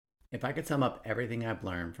If I could sum up everything I've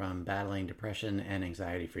learned from battling depression and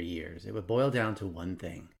anxiety for years, it would boil down to one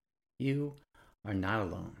thing: you are not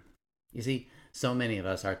alone. You see, so many of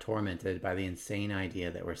us are tormented by the insane idea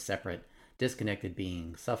that we're separate, disconnected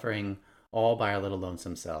beings, suffering all by our little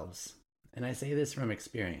lonesome selves. And I say this from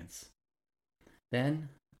experience. Then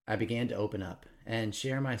I began to open up and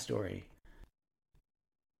share my story.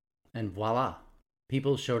 And voila,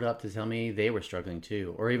 people showed up to tell me they were struggling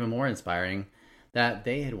too, or even more inspiring, that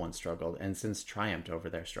they had once struggled and since triumphed over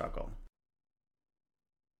their struggle.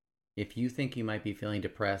 If you think you might be feeling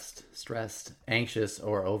depressed, stressed, anxious,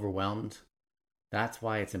 or overwhelmed, that's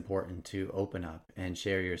why it's important to open up and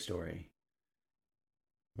share your story.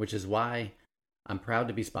 Which is why I'm proud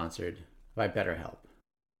to be sponsored by BetterHelp.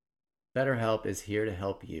 BetterHelp is here to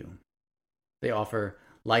help you. They offer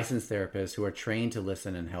licensed therapists who are trained to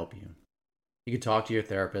listen and help you. You can talk to your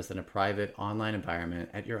therapist in a private online environment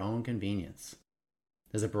at your own convenience.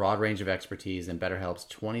 There's a broad range of expertise in BetterHelp's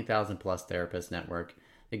 20,000 plus therapist network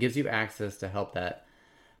that gives you access to help that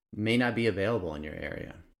may not be available in your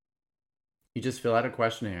area. You just fill out a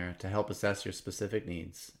questionnaire to help assess your specific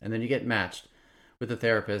needs, and then you get matched with a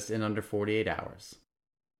therapist in under 48 hours.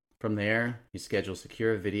 From there, you schedule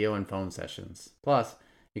secure video and phone sessions. Plus,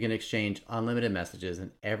 you can exchange unlimited messages,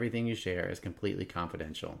 and everything you share is completely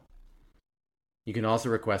confidential. You can also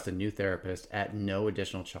request a new therapist at no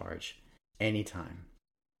additional charge anytime.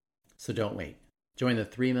 So don't wait. Join the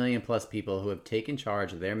 3 million plus people who have taken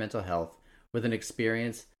charge of their mental health with an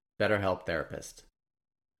experienced BetterHelp therapist.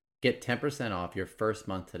 Get 10% off your first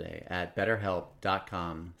month today at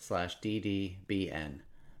betterhelp.com/ddbn.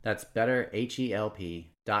 That's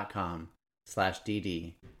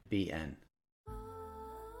betterhelp.com/ddbn.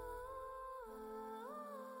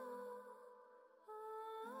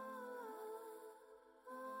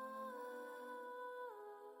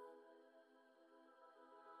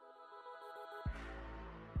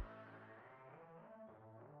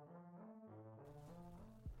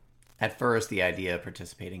 At first, the idea of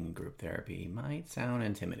participating in group therapy might sound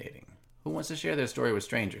intimidating. Who wants to share their story with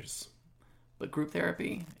strangers? But group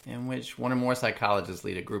therapy, in which one or more psychologists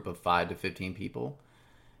lead a group of 5 to 15 people,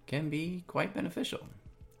 can be quite beneficial.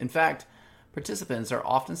 In fact, participants are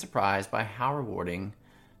often surprised by how rewarding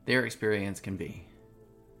their experience can be.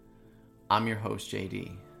 I'm your host,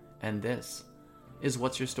 JD, and this is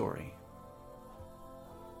What's Your Story?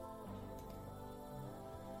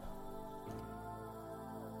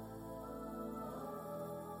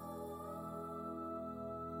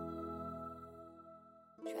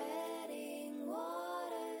 Treading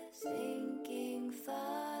water, sinking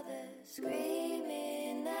farther,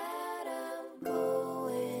 screaming that I'm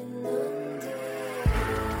going under.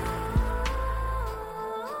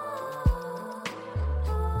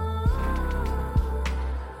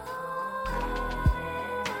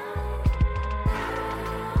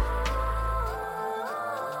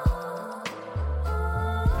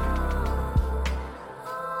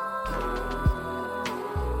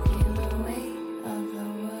 Feel the weight of the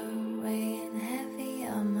world weighing heavy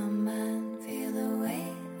on my mind. Feel the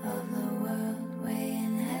weight of the world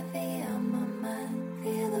weighing heavy on my mind.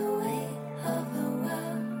 Feel the weight of the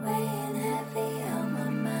world weighing heavy on my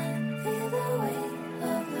mind. Feel the weight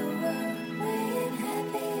of the world weighing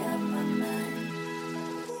heavy on my mind.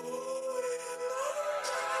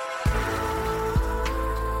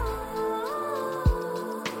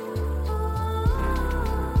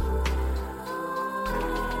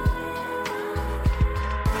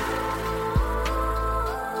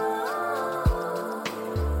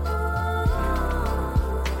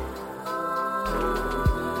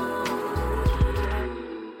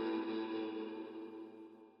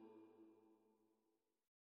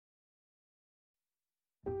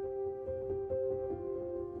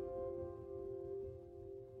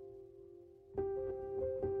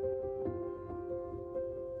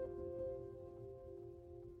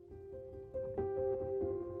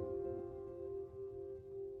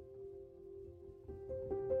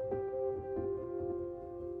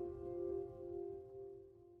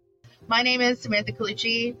 My name is Samantha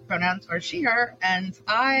Colucci, pronouns are she, her, and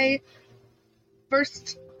I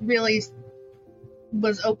first really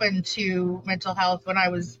was open to mental health when I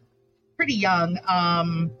was pretty young.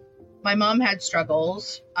 My mom had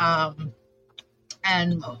struggles, and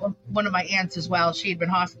one of my aunts as well, she had been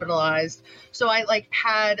hospitalized. So I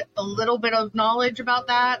had a little bit of knowledge about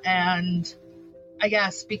that, and I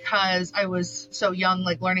guess because I was so young,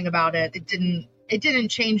 learning about it, it didn't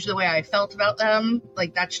change the way I felt about them.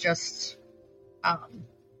 That's just,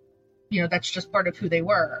 that's just part of who they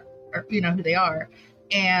were, or, who they are.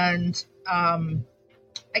 And, I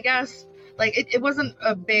guess, it wasn't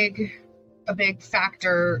a big a big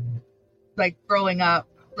factor, like growing up,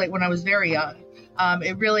 like when I was very young.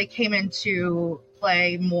 It really came into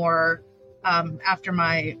play more after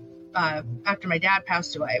my dad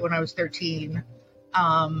passed away when I was 13.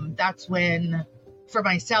 That's when, for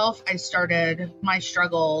myself, I started my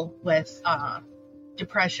struggle with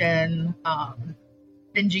depression.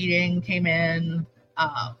 Binge eating came in,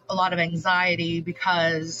 a lot of anxiety,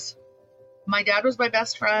 because my dad was my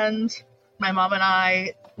best friend. My mom and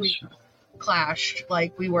I, we clashed.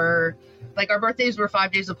 Like, we were, like, our birthdays were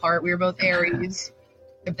 5 days apart. We were both Aries.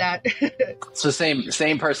 If that. So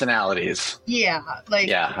same personalities. Yeah. Like,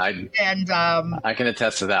 Yeah, I can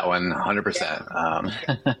attest to that one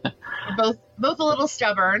 100%. Both a little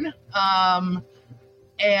stubborn.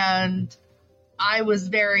 And I was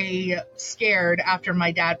very scared after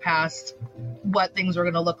my dad passed what things were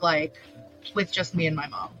going to look like with just me and my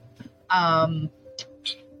mom.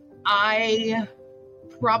 I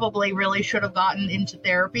probably really should have gotten into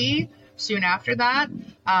therapy soon after that.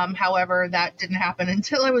 However, that didn't happen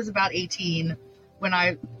until I was about 18, when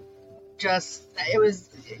it was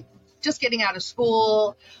just getting out of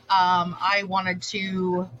school. I wanted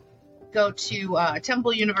to go to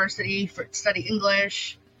Temple University to study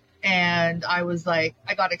English. And I was like,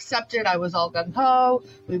 I got accepted. I was all gung ho.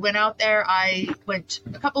 We went out there. I went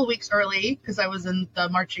a couple of weeks early because I was in the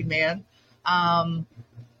marching band.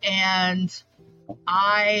 And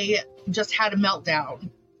I just had a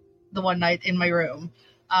meltdown the one night in my room.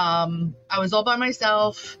 I was all by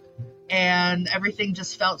myself, and everything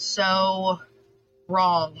just felt so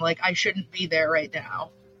wrong. Like, I shouldn't be there right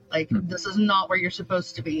now. Like, this is not where you're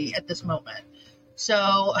supposed to be at this moment.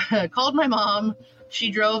 So I called my mom. She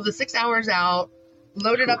drove the 6 hours out,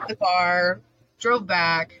 loaded up the car, drove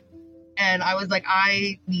back, and I was like,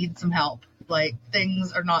 I need some help. Like,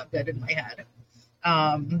 things are not good in my head.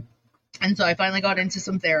 And so I finally got into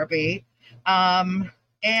some therapy.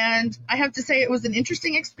 And I have to say it was an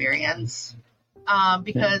interesting experience,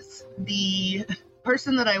 because the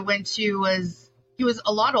person that I went to was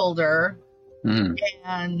a lot older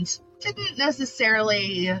and didn't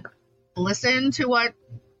necessarily listen to what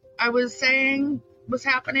I was saying was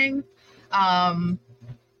happening. And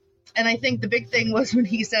I think the big thing was when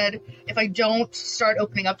he said, if I don't start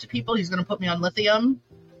opening up to people, he's going to put me on lithium.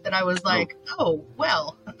 That I was like, oh,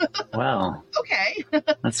 well. Well, okay.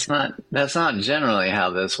 that's not generally how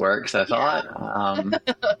this works, I thought.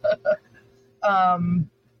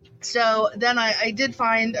 So then I did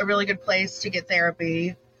find a really good place to get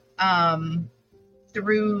therapy.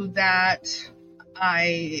 Through that,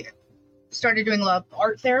 I started doing a lot of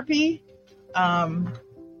art therapy.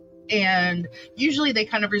 And usually they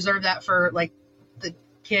kind of reserve that for like the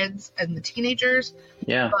kids and the teenagers.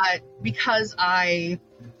 Yeah. But because I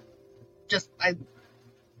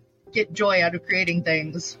get joy out of creating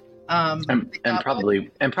things. And probably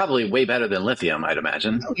way better than lithium, I'd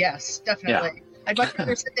imagine. Oh yes, definitely. Yeah. I'd much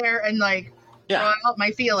rather sit there and like yeah. draw out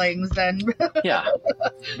my feelings than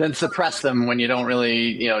then suppress them when you don't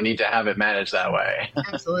really, need to have it managed that way.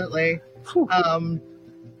 Absolutely.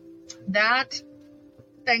 That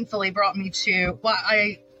thankfully brought me to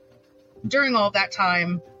during all that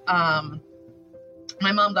time,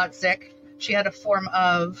 my mom got sick. She had a form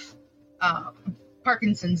of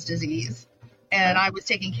Parkinson's disease, and I was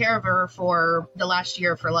taking care of her for the last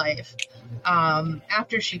year of her life.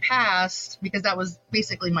 After she passed, because that was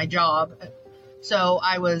basically my job. So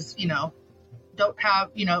I was, don't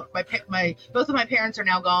have, both of my parents are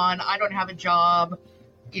now gone. I don't have a job,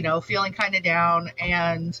 feeling kind of down.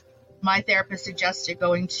 And my therapist suggested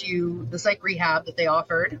going to the psych rehab that they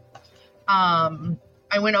offered.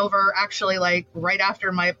 I went over actually like right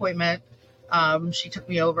after my appointment. She took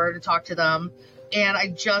me over to talk to them, and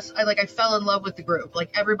I fell in love with the group.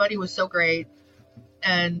 Like, everybody was so great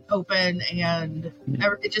and open, and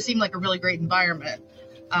it just seemed like a really great environment.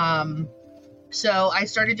 So I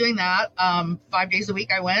started doing that. 5 days a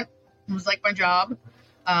week I went. It was like my job.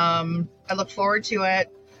 I looked forward to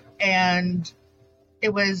it, and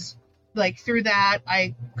it was like through that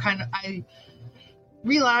I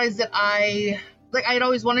realized that I had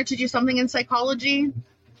always wanted to do something in psychology.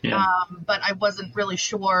 Yeah. But I wasn't really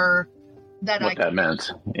sure that what that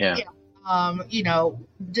meant. Yeah.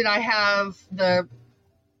 Did I have the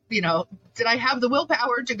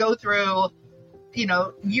willpower to go through,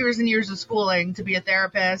 years and years of schooling to be a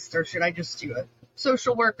therapist, or should I just do a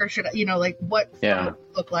social work, or should I, what would it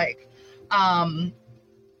look like?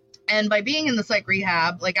 And by being in the psych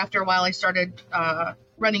rehab, like after a while I started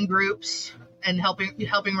running groups and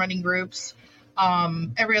helping running groups.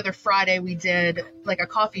 Every other Friday we did like a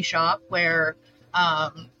coffee shop where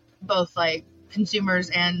both like consumers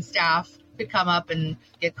and staff could come up and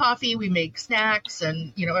get coffee. We make snacks,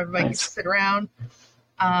 and everybody Nice. could sit around.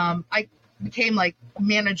 I became like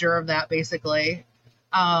manager of that basically,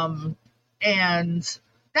 and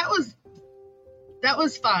that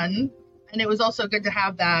was fun, and it was also good to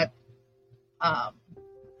have that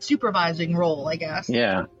supervising role, I guess.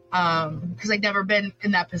 Yeah. Because I'd never been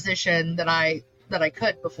in that position that I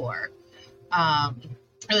could before.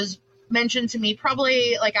 It was mentioned to me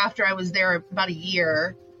probably like after I was there about a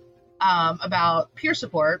year, about peer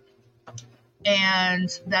support, and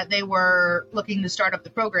that they were looking to start up the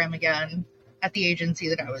program again at the agency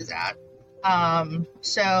that I was at.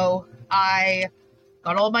 So I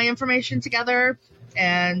got all my information together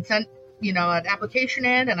and sent, an application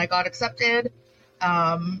in, and I got accepted.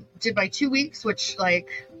 Did my 2 weeks, which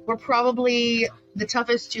were probably the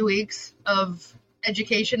toughest 2 weeks of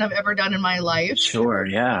education I've ever done in my life. Sure.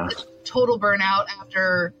 Yeah. Total burnout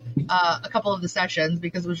after a couple of the sessions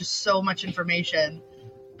because it was just so much information,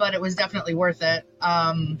 but it was definitely worth it.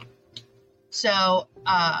 Got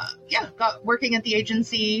working at the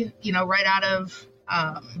agency, right out of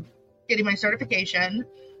getting my certification,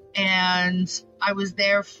 and I was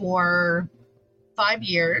there for 5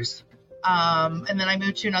 years. And then I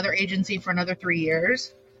moved to another agency for another 3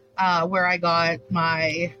 years, where I got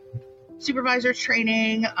my supervisor's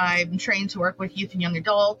training. I'm trained to work with youth and young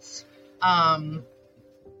adults.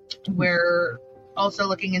 We're also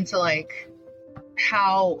looking into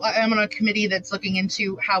how I'm on a committee that's looking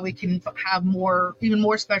into how we can have even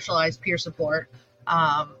more specialized peer support,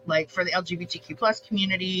 for the LGBTQ plus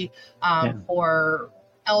community, for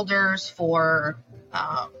elders, for,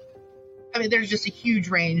 there's just a huge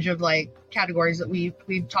range of categories that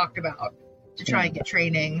we've talked about to try and get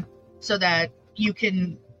training so that you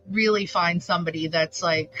can really find somebody that's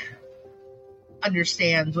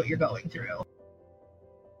understands what you're going through.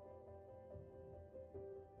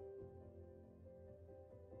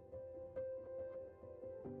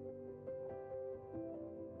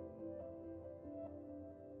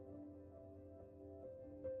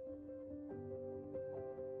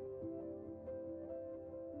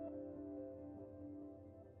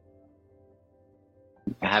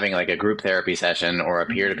 Having a group therapy session or a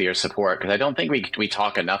peer-to-peer support, because I don't think we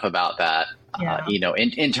talk enough about that. Yeah.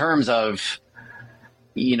 In terms of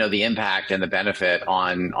the impact and the benefit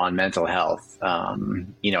on mental health.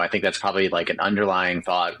 I think that's probably an underlying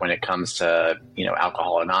thought when it comes to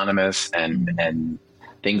Alcohol Anonymous and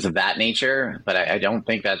things of that nature. But I don't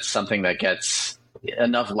think that's something that gets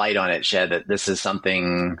enough light on it shed, that this is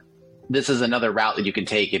another route that you can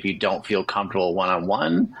take if you don't feel comfortable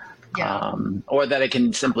one-on-one. Yeah. Or that it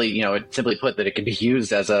can simply put, that it can be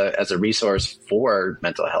used as a resource for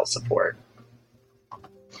mental health support.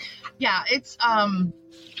 Yeah, it's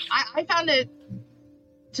I found it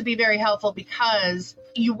to be very helpful because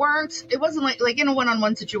it wasn't like in a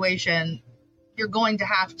one-on-one situation, you're going to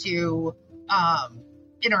have to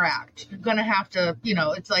interact. You're going to have to,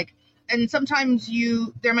 it's and sometimes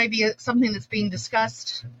there might be something that's being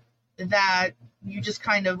discussed that you just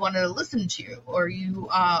kind of want to listen to, or you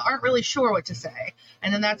aren't really sure what to say.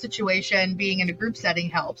 And in that situation, being in a group setting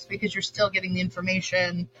helps because you're still getting the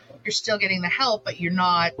information, you're still getting the help, but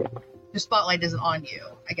the spotlight isn't on you,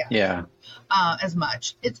 I guess. Yeah. As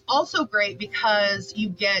much. It's also great because you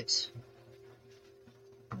get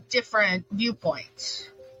different viewpoints.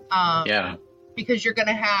 Because you're going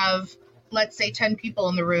to have, let's say, 10 people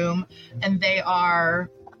in the room, and they are,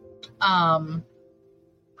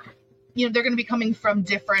 they're going to be coming from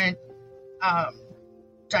different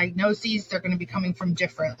diagnoses. They're going to be coming from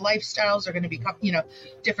different lifestyles. They're going to be,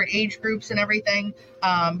 different age groups and everything.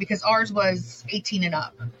 Because ours was 18 and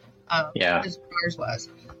up. As ours was.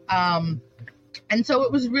 And so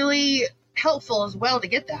it was really helpful as well to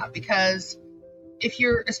get that, because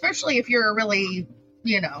especially if you're really,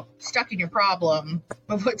 stuck in your problem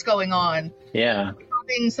of what's going on. Yeah.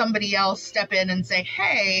 Having somebody else step in and say,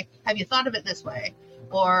 hey, have you thought of it this way?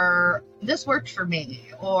 Or this worked for me,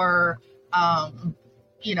 or,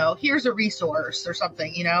 here's a resource or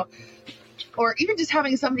something, or even just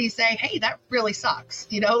having somebody say, hey, that really sucks,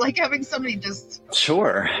 having somebody just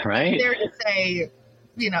sure, right, there to say,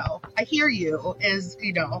 I hear you is,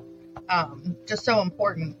 just so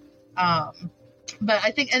important. But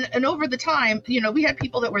I think, and over the time, we had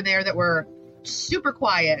people that were there that were super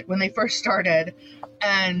quiet when they first started.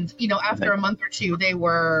 And, after a month or two, they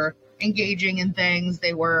were engaging in things.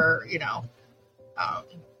 They were,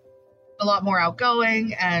 a lot more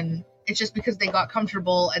outgoing, and it's just because they got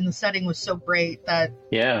comfortable and the setting was so great that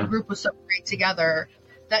the group was so great together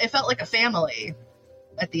that it felt like a family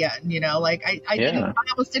at the end, I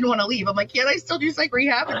almost didn't want to leave. I'm like, can't I still do psych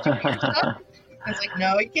rehab and do stuff? I was like,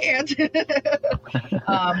 no, you can't.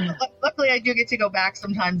 Luckily, I do get to go back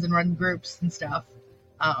sometimes and run groups and stuff.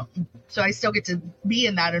 So I still get to be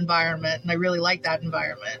in that environment, and I really like that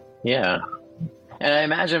environment. Yeah. And I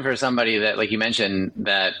imagine for somebody that, like you mentioned,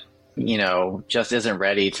 that, just isn't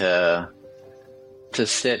ready to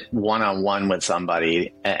sit one-on-one with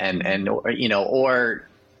somebody and or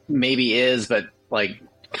maybe is, but like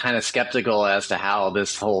kind of skeptical as to how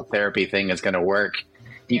this whole therapy thing is going to work.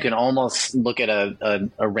 You can almost look at a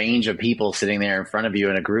range of people sitting there in front of you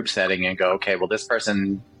in a group setting and go, okay, well, this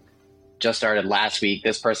person just started last week.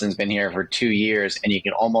 This person's been here for 2 years. And you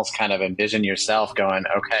can almost kind of envision yourself going,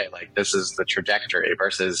 okay, like this is the trajectory,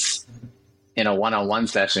 versus in a one-on-one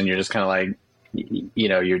session, you're just kind of like,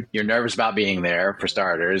 you're nervous about being there, for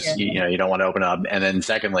starters. Yeah. You don't want to open up. And then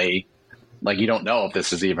secondly, like, you don't know if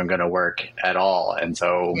this is even going to work at all. And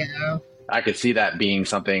so I could see that being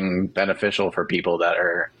something beneficial for people that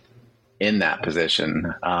are in that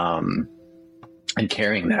position, and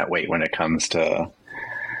carrying that weight when it comes to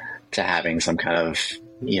having some kind of,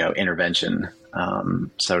 intervention,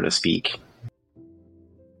 so to speak.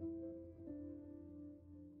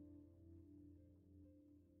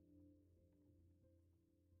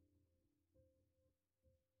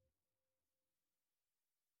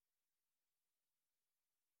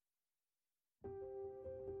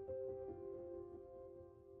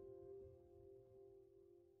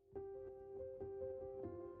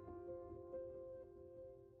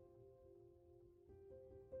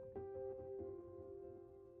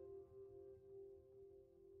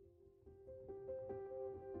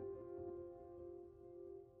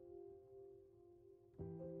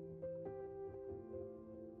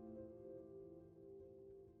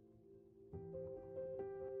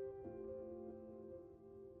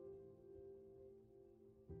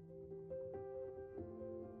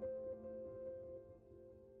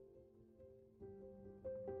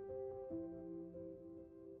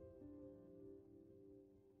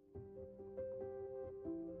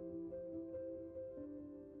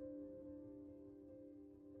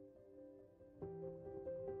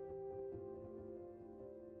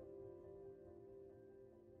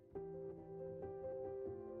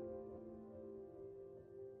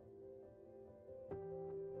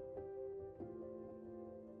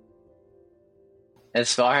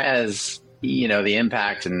 As far as, the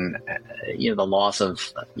impact and, the loss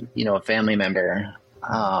of, a family member,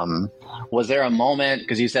 was there a moment,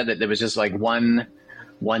 because you said that there was just like one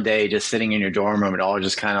day just sitting in your dorm room, it all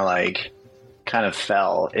just kind of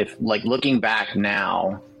fell. If, like, looking back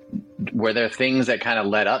now, were there things that kind of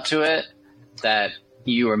led up to it that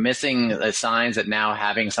you were missing, the signs that now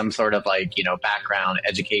having some sort of like, background,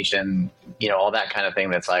 education, all that kind of thing,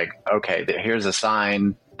 that's like, okay, here's a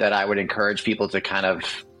sign that I would encourage people to kind of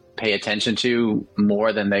pay attention to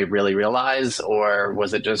more than they really realize? Or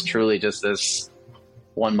was it just truly just this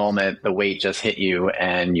one moment, the weight just hit you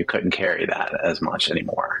and you couldn't carry that as much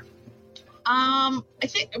anymore? I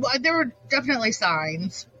think there were definitely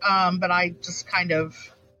signs, but I just kind of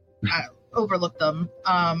overlooked them.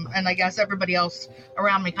 And I guess everybody else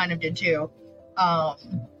around me kind of did too,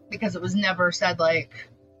 because it was never said like,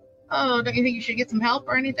 oh, don't you think you should get some help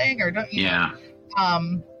or anything? Or don't you? Yeah.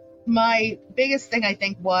 My biggest thing, I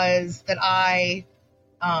think, was that I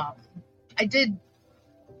did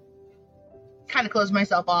kind of close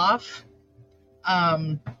myself off.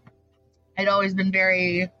 I'd always been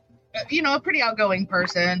very, a pretty outgoing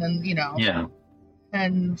person, and, Yeah.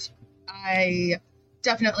 And I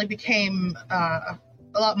definitely became a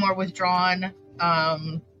lot more withdrawn.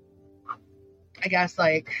 I guess,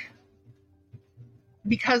 like,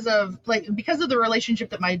 because of the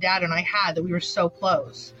relationship that my dad and I had, that we were so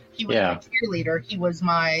close. He was my cheerleader. He was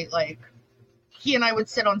my, like, he and I would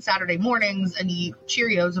sit on Saturday mornings and eat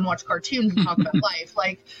Cheerios and watch cartoons and talk about life.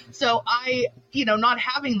 Like, so I, not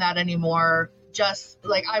having that anymore, just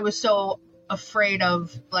like, I was so afraid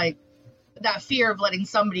of, like, that fear of letting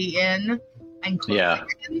somebody in and closing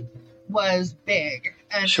in was big.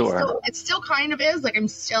 And it still kind of is. Like, I'm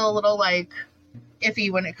still a little, like,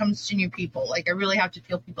 iffy when it comes to new people. Like, I really have to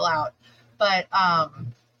feel people out. But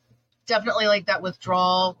definitely, like, that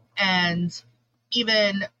withdrawal, and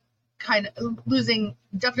even kind of losing,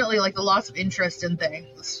 definitely, like, the loss of interest in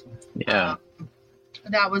things. Yeah.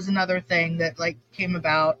 That was another thing that, like, came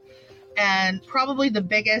about. And probably the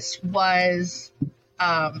biggest was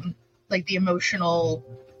like the emotional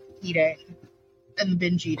eating and the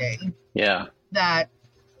binge eating. Yeah. That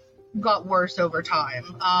got worse over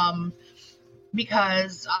time.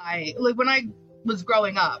 Because when I was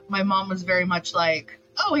growing up, my mom was very much like,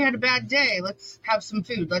 oh, we had a bad day, let's have some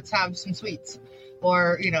food, let's have some sweets.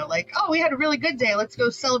 or, you know, like, oh, we had a really good day, let's go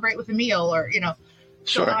celebrate with a meal, or, you know.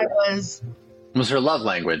 Sure. So I was her love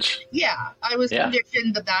language. Yeah, I was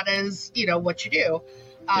conditioned that is, you know, what you do.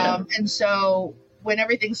 And so when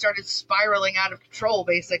everything started spiraling out of control,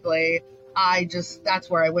 basically, that's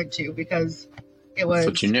where I went to, because it was, that's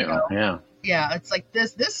what you knew. Yeah, it's like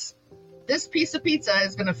this piece of pizza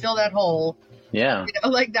is going to fill that hole. Yeah. You know,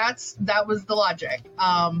 like that was the logic.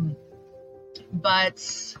 And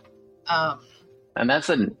that's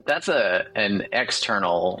an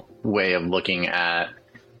external way of looking at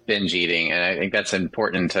binge eating, and I think that's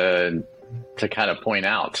important to kind of point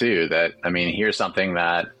out too, that, I mean, here's something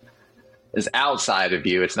that is outside of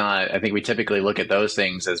you. It's not, I think we typically look at those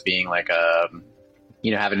things as being like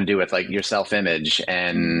you know, having to do with like your self-image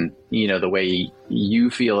and, you know, the way you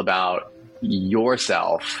feel about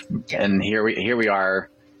yourself. And here we are,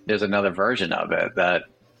 there's another version of it that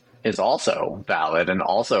is also valid and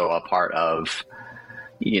also a part of,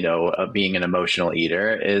 you know, of being an emotional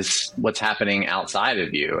eater, is what's happening outside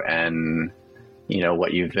of you, and, you know,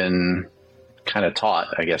 what you've been kind of taught,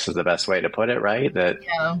 I guess is the best way to put it, right? That,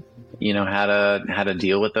 you know, how to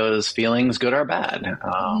deal with those feelings, good or bad.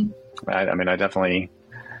 I mean, I definitely,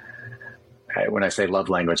 when I say love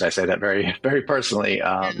language, I say that very, very personally,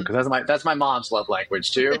 because that's my mom's love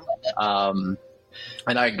language too. And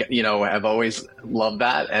I, you know, have always loved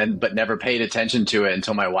that, but never paid attention to it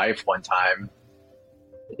until my wife one time,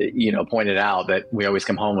 you know, pointed out that we always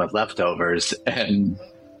come home with leftovers, and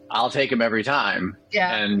I'll take them every time.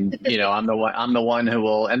 Yeah. And, you know, I'm the one who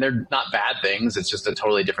will, and they're not bad things. It's just a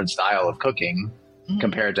totally different style of cooking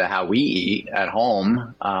compared to how we eat at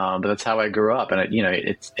home. But that's how I grew up. And, you know,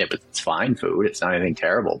 it's fine food. It's not anything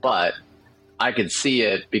terrible, but I could see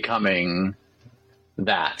it becoming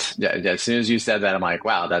that. As soon as you said that, I'm like,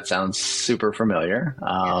 wow, that sounds super familiar.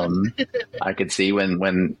 I could see when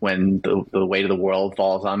the weight of the world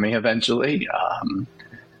falls on me eventually,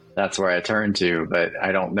 that's where I turn to, but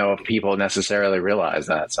I don't know if people necessarily realize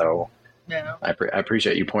that. So I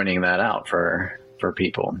appreciate you pointing that out for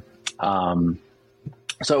people.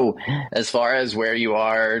 So as far as where you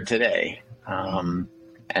are today, and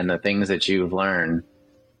the things that you've learned,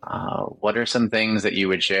 what are some things that you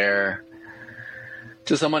would share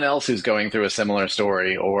to someone else who's going through a similar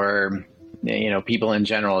story, or, you know, people in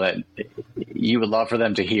general that you would love for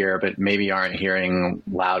them to hear, but maybe aren't hearing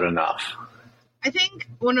loud enough? I think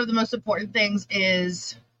one of the most important things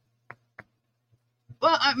is,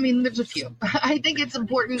 well, I mean, there's a few. I think it's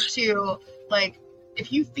important to, like,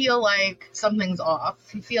 if you feel like something's off,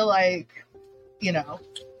 if you feel like, you know,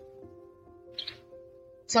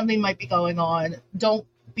 something might be going on, don't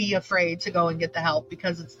be afraid to go and get the help,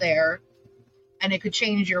 because it's there and it could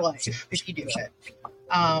change your life if you do it.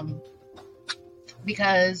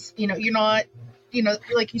 Because, you know, you're not, you know,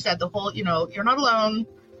 like you said, the whole, you know, you're not alone.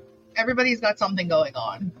 Everybody's got something going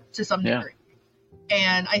on to some degree.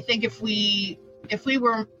 And I think if we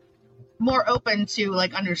were more open to,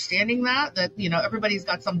 like, understanding that, you know, everybody's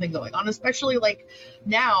got something going on, especially like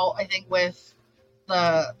now, I think with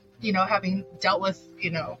the, you know, having dealt with, you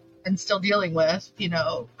know, and still dealing with, you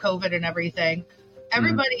know, COVID and everything,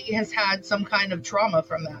 everybody has had some kind of trauma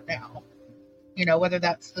from that now, you know, whether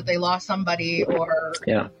that's that they lost somebody or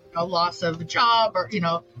a loss of a job, or, you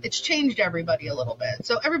know, it's changed everybody a little bit.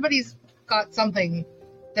 So everybody's got something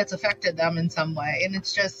that's affected them in some way. And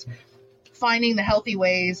it's just finding the healthy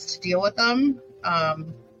ways to deal with them.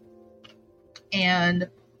 And,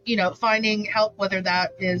 you know, finding help, whether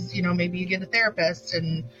that is, you know, maybe you get a therapist,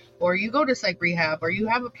 or you go to psych rehab, or you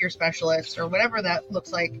have a peer specialist, or whatever that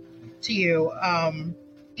looks like to you.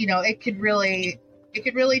 You know, it could really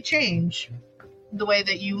change the way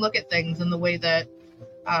that you look at things, and the way that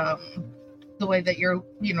you're,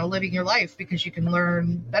 you know, living your life, because you can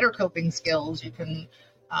learn better coping skills. You can,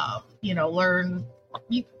 you know,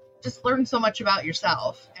 you just learn so much about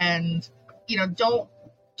yourself. And, you know,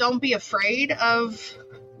 don't be afraid of,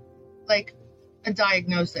 like, a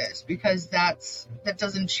diagnosis, because that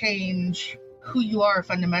doesn't change who you are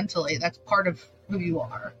fundamentally. That's part of who you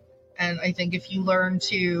are. And I think if you learn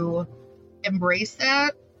to embrace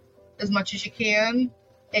that as much as you can,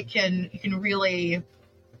 you can really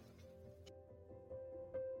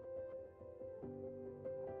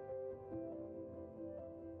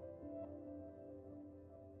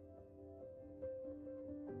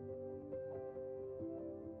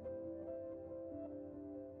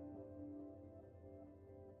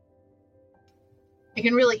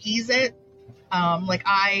ease it. Like,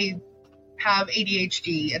 I have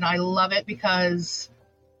ADHD, and I love it because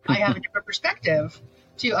I have a different perspective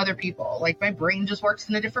to other people. Like, my brain just works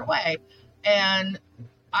in a different way. And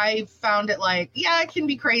I found it like, yeah, it can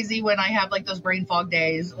be crazy when I have like those brain fog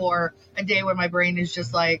days, or a day where my brain is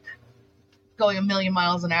just like going a million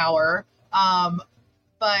miles an hour.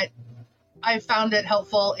 But I found it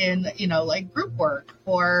helpful in, like group work,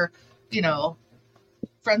 or,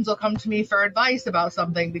 friends will come to me for advice about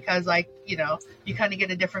something because you kind of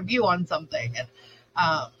get a different view on something. And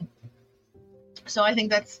so I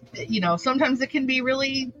think that's, sometimes it can be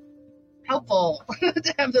really helpful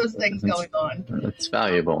to have those things going on. It's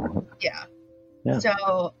valuable. Yeah. Yeah.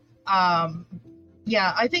 So,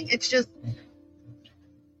 I think it's just,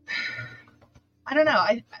 I don't know.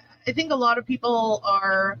 I think a lot of people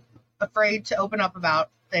are afraid to open up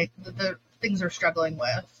about the things they're struggling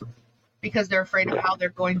with because they're afraid of how they're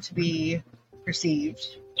going to be perceived.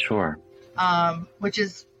 Sure. Which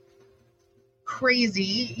is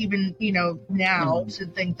crazy, even, now to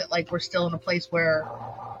think that like we're still in a place where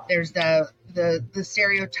there's the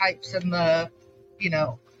stereotypes and the,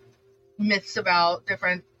 myths about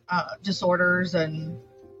different disorders, and,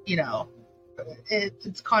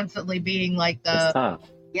 it's constantly being like It's tough.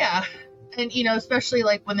 yeah. And, especially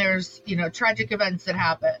like when there's, tragic events that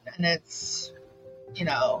happen, and it's,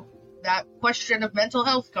 that question of mental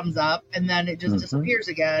health comes up, and then it just disappears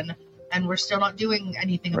again, and we're still not doing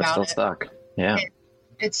anything about We're it. still stuck. Yeah.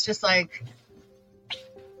 It's just like,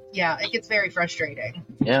 it gets very frustrating.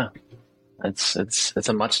 Yeah. It's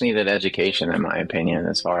a much needed education, in my opinion,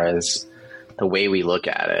 as far as the way we look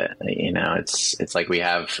at it. It's like we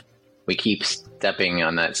keep stepping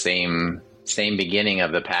on that same beginning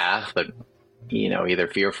of the path, but either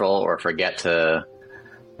fearful or forget to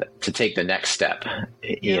take the next step.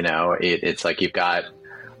 It's like you've got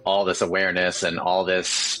all this awareness and all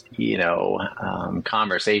this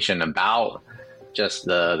conversation about just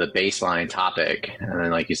the baseline topic, and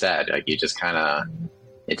then, like you said, like you just kind of,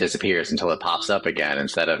 it disappears until it pops up again,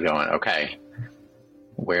 instead of going, okay,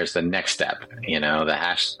 where's the next step?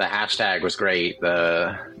 The hashtag was great,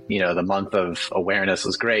 the month of awareness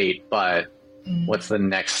was great, but what's the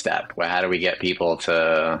next step? Well, how do we get people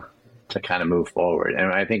to kind of move forward?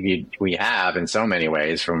 And I think we have, in so many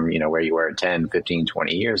ways, from where you were 10, 15,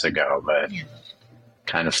 20 years ago, but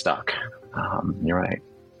kind of stuck. You're right.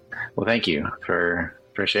 Well, thank you for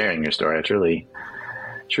sharing your story. I truly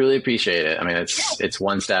appreciate it. I mean, it's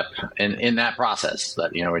one step in that process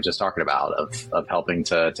that we're just talking about of helping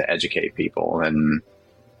to educate people, and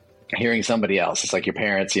hearing somebody else. It's like your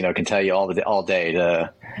parents, can tell you all day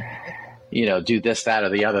to do this, that, or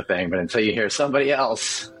the other thing, but until you hear somebody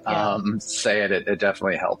else say it, it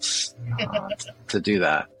definitely helps to do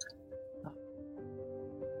that.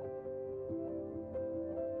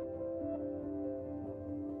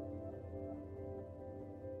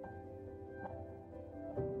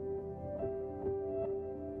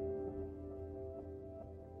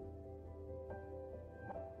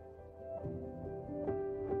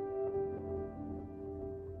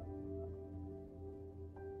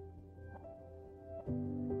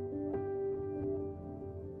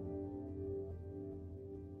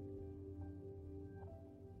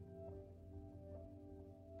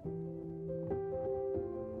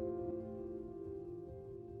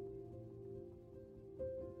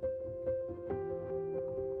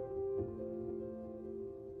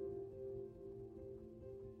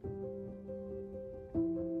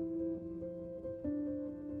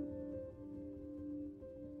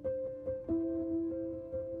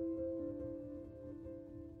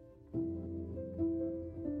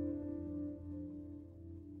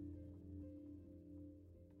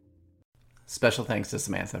 Special thanks to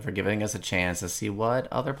Samantha for giving us a chance to see what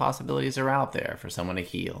other possibilities are out there for someone to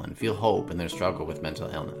heal and feel hope in their struggle with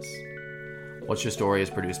mental illness. What's Your Story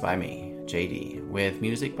is produced by me, JD, with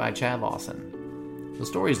music by Chad Lawson. The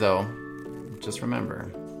stories, though, just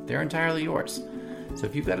remember, they're entirely yours. So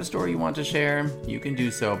if you've got a story you want to share, you can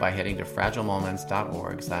do so by heading to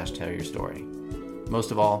fragilemoments.org/tellyourstory.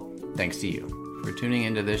 Most of all, thanks to you for tuning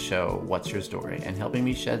into this show, What's Your Story, and helping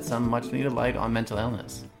me shed some much needed light on mental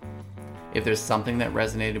illness. If there's something that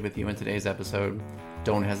resonated with you in today's episode,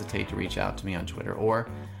 don't hesitate to reach out to me on Twitter or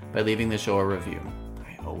by leaving the show a review.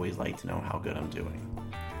 I always like to know how good I'm doing.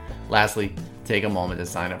 Lastly, take a moment to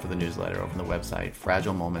sign up for the newsletter over on the website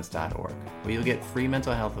fragilemoments.org, where you'll get free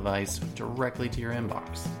mental health advice directly to your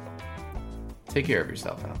inbox. Take care of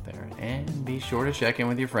yourself out there, and be sure to check in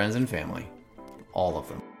with your friends and family. All of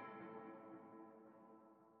them.